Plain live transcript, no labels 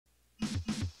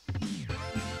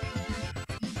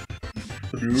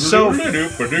So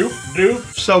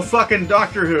fucking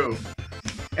Doctor Who.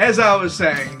 As I was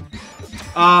saying,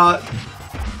 long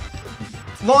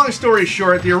story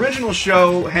short, the original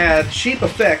show had cheap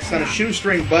effects on a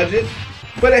shoestring budget,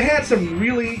 but it had some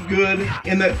really good,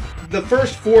 in the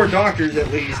first 4 Doctors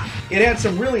at least, it had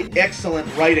some really excellent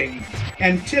writing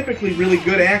and typically really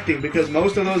good acting, because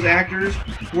most of those actors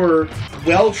were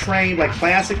well-trained, like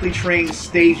classically trained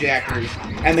stage actors,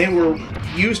 and they were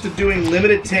used to doing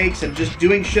limited takes and just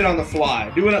doing shit on the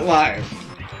fly, doing it live.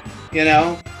 You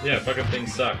know? Yeah, fucking thing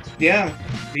sucked. Yeah.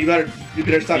 You better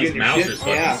stop These getting your shit.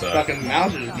 Mousers Fucking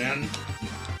Mousers, man.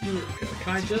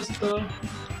 Can I just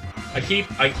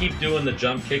I keep doing the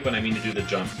jump kick when I mean to do the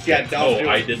jump kick. Yeah, don't do it.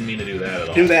 I didn't mean to do that at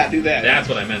all. Do that. That's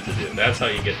what I meant to do. That's how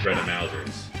you get rid of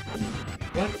Mousers.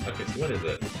 What? Okay, so what is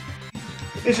it?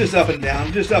 It's just up and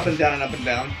down. Just up and down and up and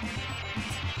down.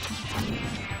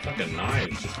 Fucking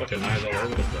knives. Just fucking knives all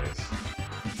over the place.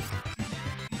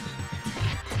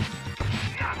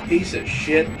 Piece of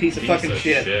shit. Piece of fucking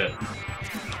shit.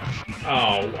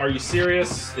 Oh, are you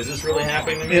serious? Is this really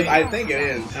happening to me? I think it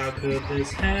is. How could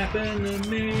this happen to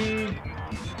me?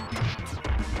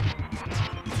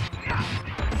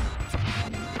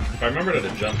 If I remembered how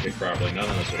to jump kick properly, none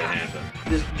of this would have happened.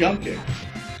 Just jump kick.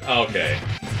 Okay.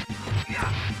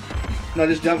 No,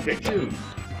 just jump kick. Dude.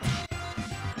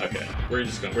 Okay, we're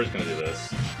just gonna do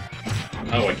this.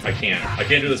 Oh, I can't. I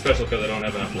can't do the special because I don't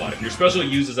have enough life. Your special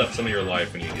uses up some of your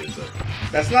life when you use it.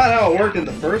 That's not how it worked in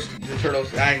the first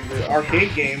Turtles the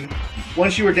arcade game.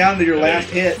 Once you were down to your last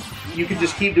hit, you could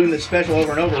just keep doing the special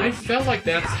over and over. I felt like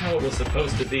that's how it was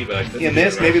supposed to be, but I couldn't. In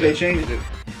this, maybe they changed it.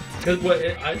 Because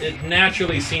it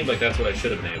naturally seemed like that's what I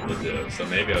should have been able to do, so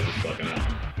maybe I was just fucking up.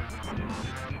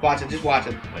 Watch it, just watch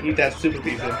it. Okay. Eat that super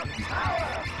pizza.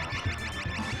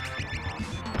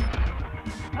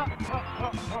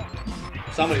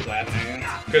 Somebody's laughing at you.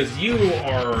 Because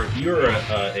you're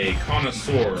a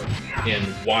connoisseur in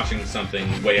watching something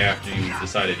way after you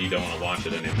decided you don't want to watch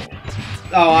it anymore.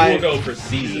 Oh, you will go for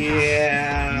seasons.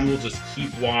 Yeah. You will just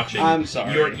keep watching. I'm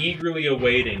sorry. You're eagerly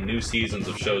awaiting new seasons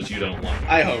of shows you don't like.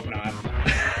 I hope not.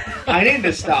 I need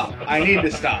to stop.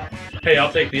 Hey,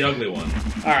 I'll take the ugly one.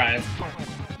 Alright.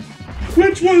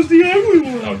 Which one's the ugly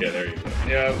one? Okay, there you go.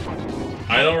 Yeah.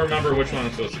 I don't remember which one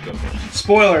I'm supposed to go for.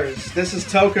 Spoilers. This is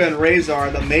Toka and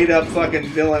Razor, the made-up fucking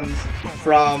villains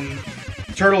from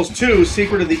Turtles 2,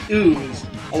 Secret of the Ooze.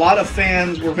 A lot of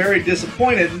fans were very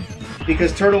disappointed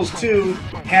because Turtles 2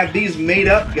 had these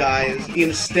made-up guys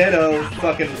instead of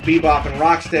fucking Bebop and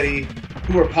Rocksteady,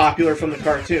 who were popular from the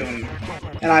cartoon.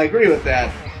 And I agree with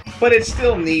that. But it's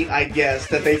still neat, I guess,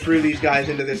 that they threw these guys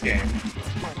into this game.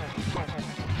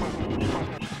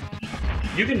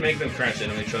 You can make them crash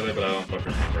into each other, but I don't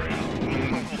fucking remember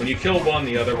how. When you kill one,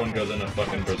 the other one goes into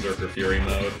fucking Berserker Fury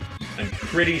mode. I'm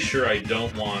pretty sure I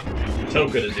don't want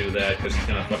Toka to do that, because he's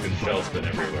gonna fucking shell spin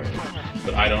everywhere.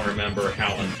 But I don't remember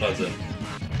how unpleasant.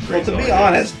 Well, to be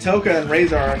honest, Toka and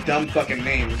Razor are dumb fucking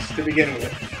names to begin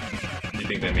with. Do you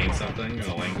think they mean something in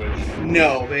a language?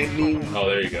 No, they mean... Oh,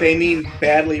 there you go. They mean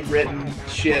badly written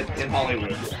shit in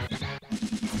Hollywood.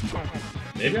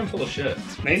 Maybe I'm full of shit.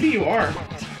 Maybe you are.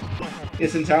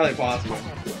 It's entirely possible.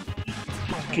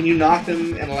 Can you knock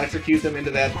them and electrocute them into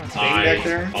that thing back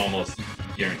there? I almost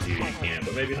guarantee you can,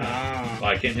 but maybe not. Well,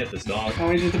 I can't hit this dog.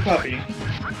 Oh, he's just a puppy.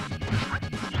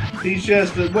 He's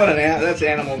just that's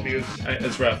animal abuse.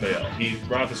 It's Raphael. He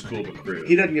brought to school but crude.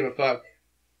 He doesn't give a fuck.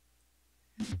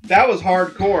 That was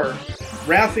hardcore.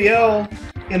 Raphael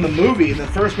in the movie, in the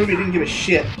first movie, didn't give a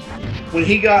shit. When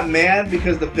he got mad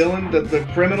because the villain, the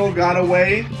criminal, got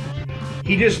away,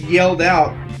 he just yelled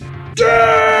out,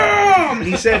 "Damn!"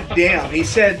 He said damn. He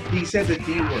said the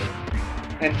D word.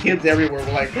 And kids everywhere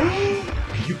were like, "Can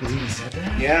you believe he said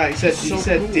that?" Yeah, he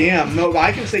said cool. Damn. No,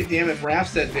 I can say damn if Raph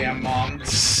said damn, Mom.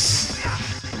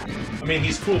 I mean,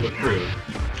 he's cool but crude.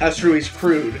 That's true, he's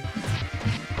crude.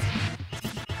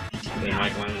 And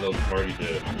Michelangelo's a party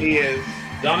dude. He is.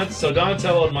 So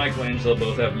Donatello and Michelangelo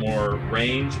both have more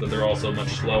range, but they're also much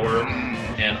slower.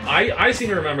 And I seem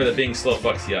to remember that being slow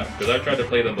fucks you up, because I've tried to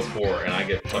play them before, and I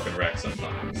get fucking wrecked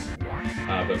sometimes.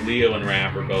 But Leo and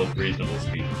Raph are both reasonable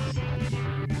speeds.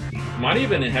 Might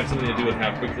even have something to do with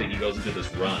how quickly he goes into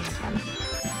this run.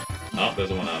 Oh,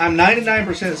 there's one up. I'm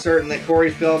 99% certain that Corey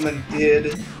Feldman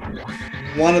did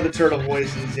one of the turtle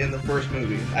voices in the first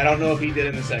movie. I don't know if he did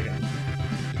in the second.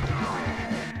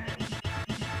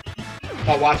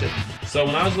 Oh, watch it. So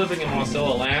when I was living in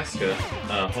Marcel, Alaska,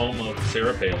 home of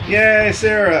Sarah Palin. Yay,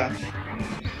 Sarah!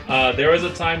 There was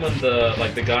a time when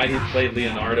the guy who played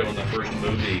Leonardo in the first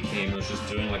movie came and was just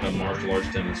doing like a martial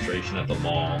arts demonstration at the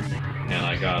mall, and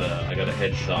I got a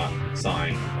headshot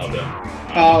sign of him.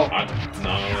 I don't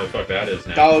know what the fuck that is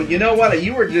now. Oh, you know what?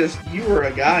 You were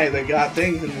a guy that got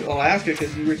things in Alaska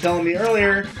because you were telling me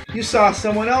earlier you saw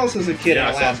someone else as a kid in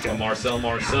Alaska. Yeah, I saw Marcel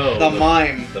Marceau. The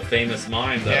mime. The famous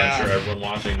mime that I'm sure everyone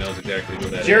watching knows exactly who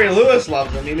that Jerry is. Lewis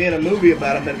loves him. He made a movie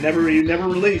about him that he never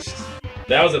released.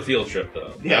 That was a field trip,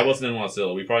 though. Yeah. That wasn't in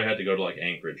Wasilla. We probably had to go to, like,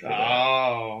 Anchorage for that.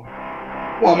 Oh.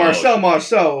 Well, Marcel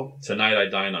Marceau. Tonight I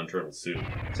dine on turtle soup.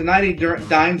 Tonight he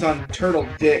dines on turtle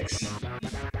dicks.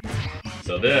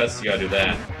 So this, you gotta do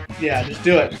that. Yeah, just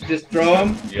do it. Just throw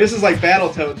them. Yeah. This is like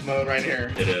Battletoads mode right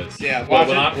here. It is. Yeah, well,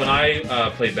 when I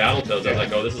played Battletoads, I was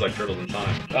like, oh, this is like Turtles in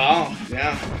Time. Oh,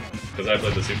 yeah. Because I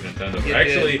played the Super Nintendo.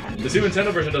 Actually, the Super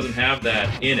Nintendo version doesn't have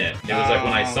that in it. It was like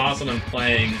when I saw someone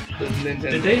playing...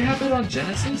 Did they have it on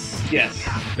Genesis? Yes.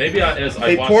 Maybe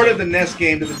they ported the NES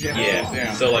game to the Genesis.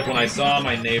 Yeah. So like when I saw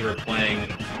my neighbor playing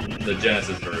the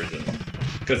Genesis version,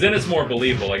 because then it's more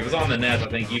believable. Like if it was on the NES, I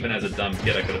think even as a dumb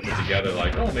kid, I could have put together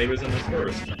like, oh, maybe it's in this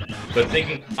first. But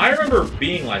thinking, I remember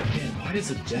being like, man, why does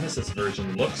the Genesis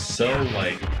version look so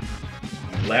like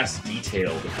less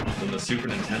detailed than the Super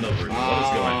Nintendo version? What is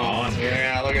going on here?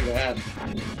 Yeah, look at that.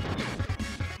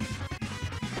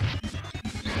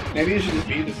 Maybe you should just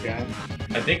beat this guy.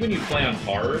 I think when you play on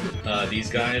hard, these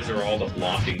guys are all the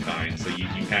blocking kind, so you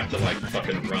have to like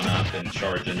fucking run up and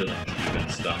charge into them to even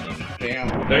stun them.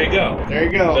 Damn. There you go. There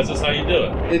you go. That's just how you do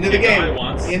it. Into the game.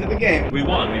 Once. Into the game. We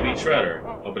won. We beat Shredder.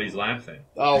 Oh, but he's laughing.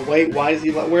 Oh wait, why is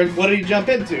he? What did he jump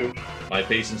into? My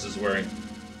patience is wearing.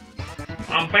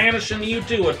 I'm banishing you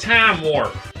to a time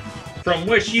warp, from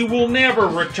which you will never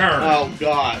return. Oh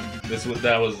God.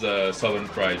 That was Southern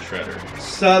Fried Shredder.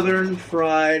 Southern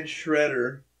Fried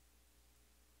Shredder.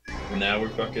 And now we're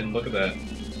fucking, look at that.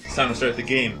 It's time to start the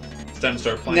game. It's time to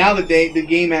start playing. Now the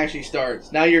game actually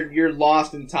starts. Now you're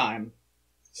lost in time.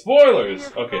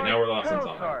 Spoilers! Okay, now we're lost in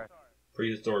time.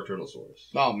 Prehistoric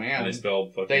Turtlesaurus. Oh man. And they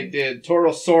spelled fucking... They did.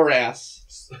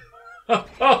 Torosaurus. Ho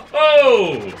ho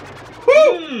ho!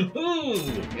 Woo!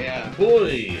 Yeah.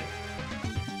 Boy!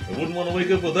 I wouldn't want to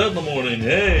wake up with that in the morning,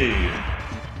 hey!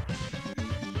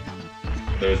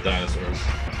 There's dinosaurs.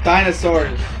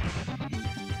 Dinosaurs.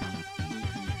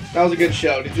 That was a good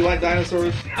show. Did you like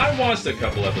dinosaurs? I watched a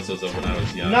couple episodes of it when I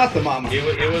was young. Not the mama.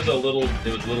 It was a little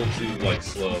too like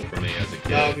slow for me as a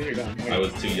kid. No, you're done. I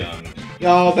was too young.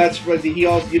 No, that's right.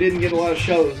 You didn't get a lot of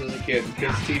shows as a kid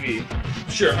because TV.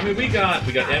 Sure. I mean, we got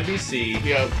NBC.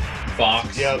 Yep.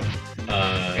 Fox. Yep.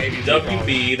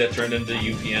 WB that turned into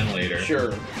UPN later.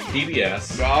 Sure.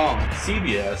 PBS. Oh.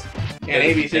 CBS. And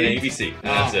ABC. And ABC. And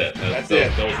that's it. That's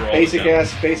it. Those were all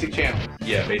basic channels.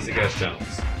 Yeah, basic ass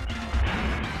channels.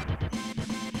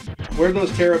 Where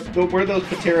those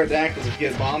pterodactyls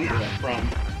get bombs from?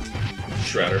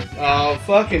 Shredder. Oh,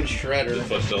 fucking Shredder. The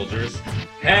foot soldiers.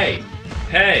 Hey!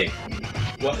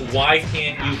 Why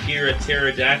can't you hear a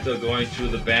pterodactyl going to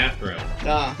the bathroom?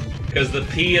 Because the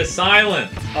P is silent.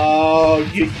 Oh,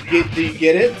 do you get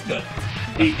it?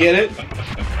 Do you get it?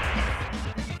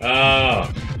 Oh.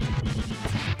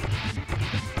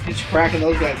 It's cracking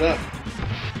those guys up.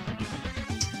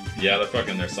 Yeah,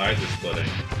 their sides are splitting.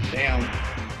 Damn.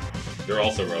 They're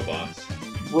also robots.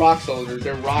 Rock soldiers.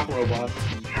 They're rock robots.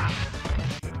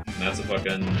 And that's a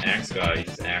fucking axe guy.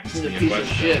 He's axing He's a piece of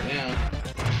shit, yeah.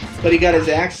 But he got his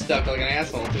axe stuck like an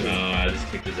asshole, too. No, I just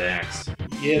kicked his axe.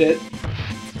 Get it?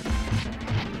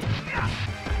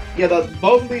 Yeah,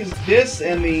 both of this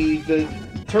and the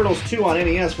Turtles 2 on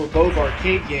NES were both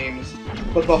arcade games.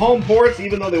 But the home ports,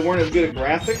 even though they weren't as good at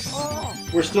graphics,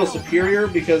 were still superior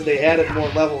because they added more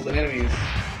levels and enemies.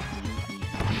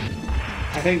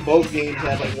 I think both games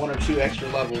had like 1 or 2 extra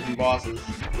levels and bosses.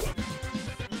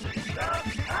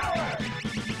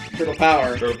 Turtle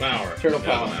power. Turtle power. Turtle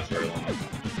power. That's very long.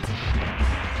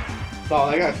 Oh,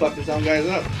 that guy fucked his own guys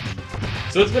up.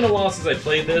 So it's been a while since I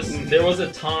played this. There was a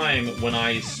time when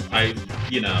I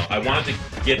wanted to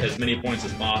get as many points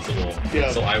as possible.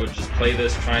 Yeah. So I would just play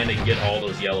this trying to get all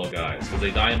those yellow guys. Because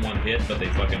they die in one hit, but they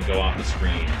fucking go off the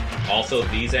screen. Also,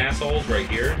 these assholes right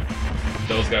here,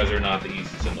 those guys are not the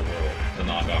easiest in the world to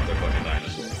knock off their fucking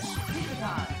dinosaurs.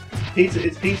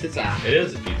 It's pizza time. It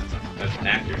is pizza time. That's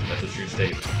accurate. That's a true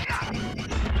statement.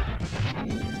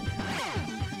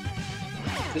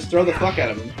 Just throw the fuck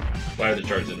out of him. Why have to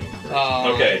charge into him first?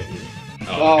 Oh. Okay.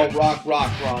 Oh, okay. rock.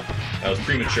 That was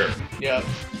premature. Yep.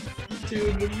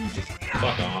 Dude, would you just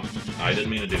fuck off? I didn't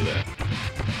mean to do that.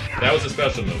 That was a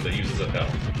special move that uses up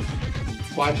health.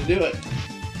 Why'd you do it?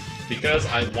 Because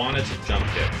I wanted to jump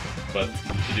kick, but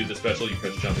to do the special, you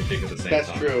press jump and kick at the same time.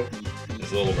 That's true.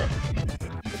 It's a little rough.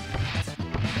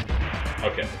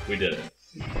 Okay, we did it.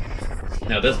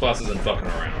 Now this boss isn't fucking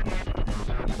around.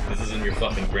 This isn't your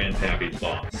fucking grandpappy's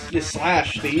boss. Just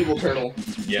Slash, the evil turtle.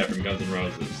 Yeah, from Guns N'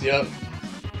 Roses. Yep.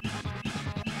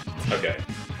 Okay.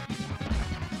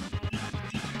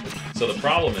 So the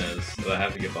problem is that I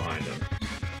have to get behind him.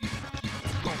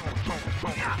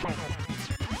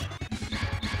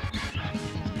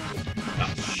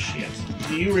 Oh, shit.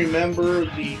 Do you remember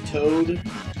the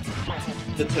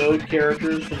Toad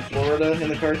characters from Florida in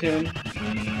the cartoon?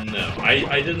 No,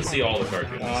 I didn't see all the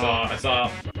cartoons. I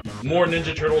saw more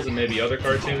Ninja Turtles and maybe other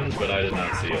cartoons, but I did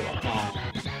not see a lot.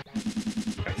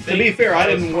 To be fair, I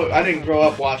didn't grow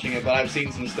up watching it, but I've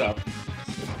seen some stuff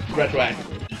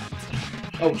retroactively.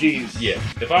 Oh, jeez. Yeah,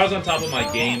 if I was on top of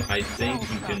my game, I think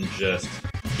you can just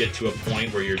get to a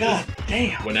point where you're God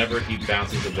damn. Whenever he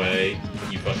bounces away,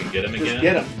 you fucking get him again. Just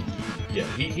get him. Yeah,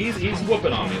 he's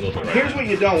whooping on me a little bit right Here's now. what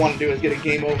you don't want to do is get a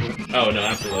game over. Oh, no,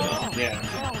 absolutely not. Yeah.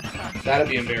 That'd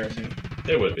be embarrassing.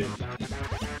 It would be.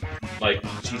 Like,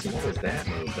 oh, jeez, what was that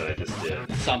move that I just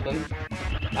did? Something.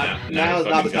 Now is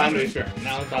not the fucking time to got me. experiment.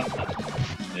 Now is not the time.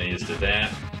 And he just did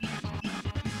that.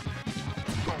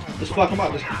 Just fuck him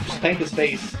up. Just paint his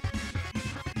face.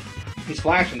 He's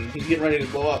flashing. He's getting ready to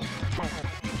blow up.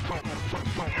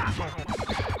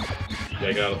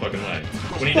 Yeah, get out of the fucking way.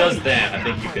 When he does that, I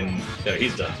think you can... Yeah,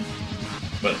 he's done.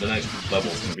 But the next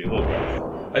level's going to be a little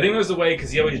rough. I think there's a way,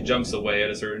 because he always jumps away at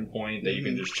a certain point, that you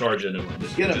can just charge into him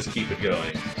and just keep it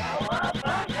going. But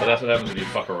that's what happens if you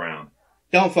fuck around.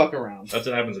 Don't fuck around. That's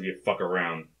what happens if you fuck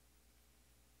around.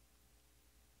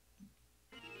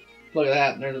 Look at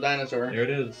that. There's a dinosaur. There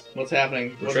it is. What's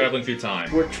happening? We're traveling through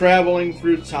time. We're traveling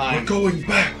through time. We're going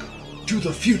back to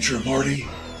the future, Marty.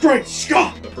 Great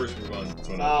Scott! But first we're going to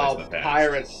the past.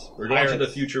 Pirates. We're going to the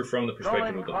future from the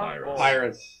perspective of the pirates.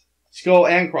 Pirates. Skull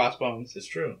and crossbones. It's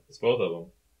true. It's both of them.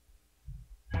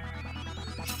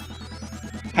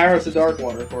 Pirates of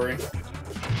Darkwater, Corey.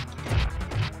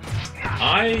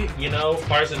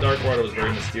 Pirates of Darkwater was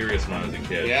very mysterious when I was a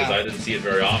kid. Yeah. Because I didn't see it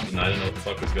very often. I didn't know what the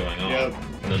fuck was going on. Yep.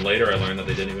 And then later I learned that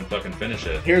they didn't even fucking finish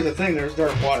it. Here's the thing, there's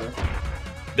dark water.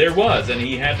 There was, and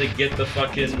he had to get the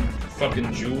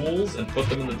fucking jewels and put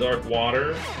them in the dark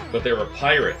water. But there were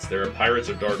pirates. There were pirates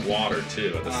of dark water,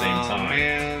 too, at the same time.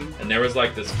 Man. And there was,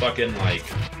 like, this fucking, like,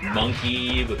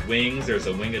 monkey with wings. There's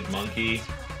a winged monkey.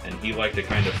 And he liked a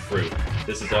kind of fruit.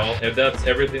 That's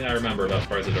everything I remember about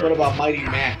Pirates of Dark. What about Mighty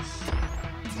Max?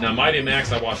 Now, Mighty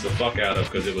Max I watched the fuck out of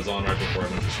because it was on right before I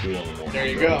went to school in the morning. There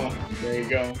you go. There you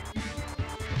go.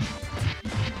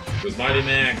 Because Mighty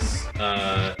Max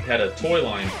had a toy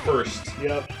line first.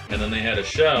 Yep. And then they had a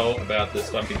show about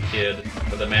this fucking kid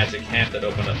with a magic hat that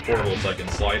opened up portals like in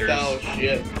Sliders. Oh,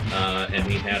 shit. And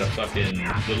he had a fucking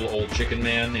little old chicken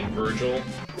man named Virgil.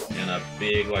 And a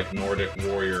big, like, Nordic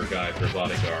warrior guy for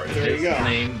bodyguard. And There you go. his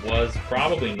name was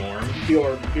probably Norm.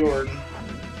 Fjord.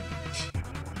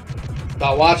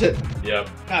 I'll watch it. Yep.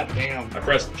 God damn. I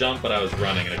pressed jump, but I was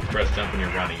running. And if you press jump when you're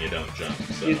running, you don't jump.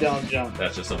 So You don't jump.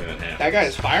 that's just something that happens. That guy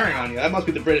is firing on you. That must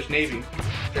be the British Navy.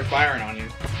 They're firing on you.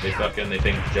 They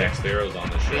think Jack Sparrow's on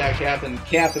this ship. Yeah, Captain.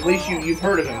 At least you've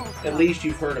heard of him. At least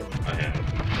you've heard of him. I have.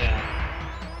 Yeah.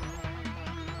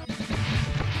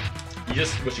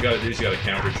 What you gotta do is you gotta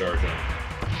countercharge him.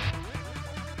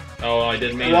 Oh, I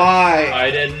didn't mean it. Why?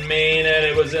 I didn't mean it.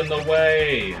 It was in the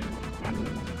way.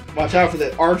 Watch out for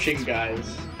the arching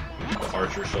guys. The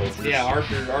archer soldiers. Yeah,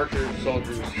 archer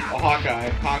soldiers. A Hawkeye.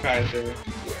 Hawkeye's there.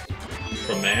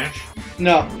 From MASH?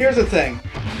 No, here's the thing.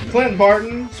 Clint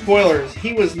Barton, spoilers,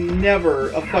 he was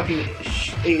never a fucking a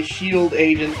S.H.I.E.L.D.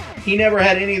 agent. He never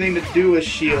had anything to do with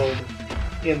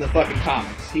S.H.I.E.L.D. in the fucking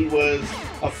comics. He was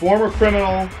a former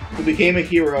criminal who became a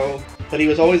hero, but he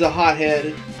was always a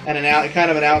hothead and kind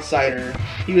of an outsider.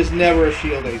 He was never a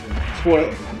S.H.I.E.L.D. agent.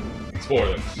 Spoilers.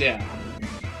 Spoilers. Yeah.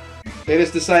 They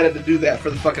just decided to do that for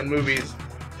the fucking movies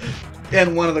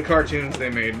and one of the cartoons they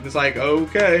made. It's like,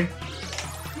 okay.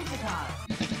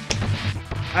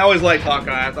 I always liked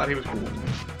Hawkeye. I thought he was cool.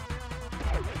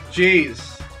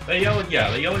 Jeez. The yellow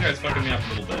guy's fucking me up a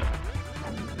little bit.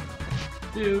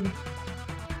 Dude.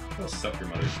 Go suck your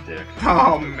mother's dick.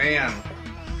 Oh, man.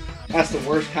 That's the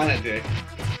worst kind of dick.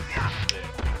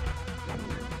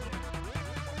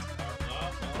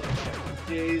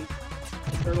 Jeez.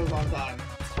 Turtles on time.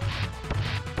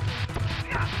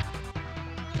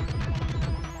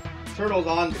 Turtles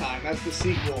on Time. That's the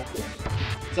sequel.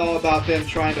 It's all about them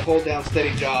trying to hold down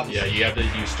steady jobs. Yeah,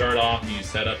 you start off, you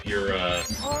set up your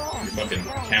fucking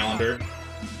calendar.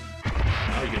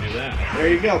 Oh, you can do that. There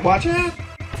you go. Watch out.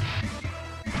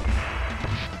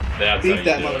 That's how Beat you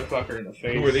that do it. motherfucker in the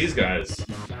face. Who are these guys?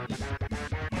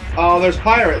 Oh, there's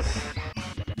pirates.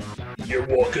 You're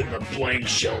walking the blank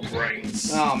shell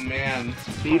brains. Oh man,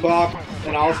 Bebop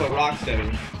and also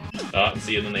Rocksteady.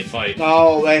 See, and then they fight.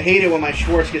 Oh, I hate it when my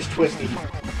Schwartz gets twisted.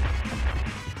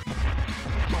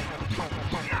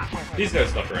 These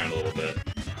guys fuck around a little bit.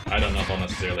 I don't know if I'll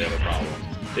necessarily have a problem.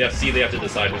 They have to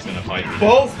decide who's gonna fight me.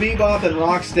 Both Bebop and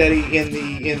Rocksteady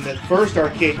in the first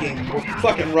arcade game were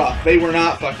fucking rough. They were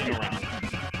not fucking around.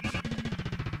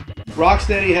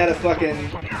 Rocksteady had a fucking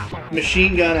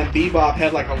machine gun and Bebop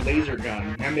had like a laser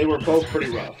gun, and they were both pretty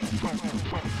rough.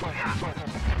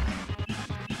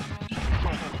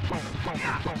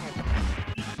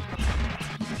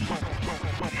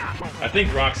 I think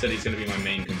Rocksteady's gonna be my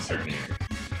main concern here.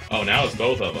 Oh, now it's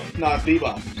both of them. No, it's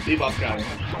Bebop. Bebop's got it.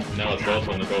 No, it's both of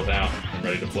them. They're both out and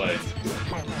ready to play.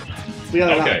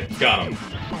 Okay, got them.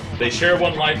 They share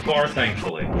one life bar,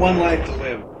 thankfully. One life to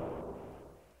live.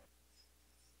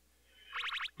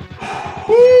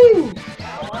 Woo!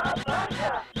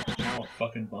 Oh,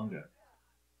 fucking bunga.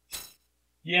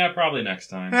 Yeah, probably next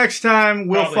time. Next time,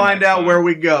 we'll Probably find next out time. where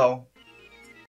we go.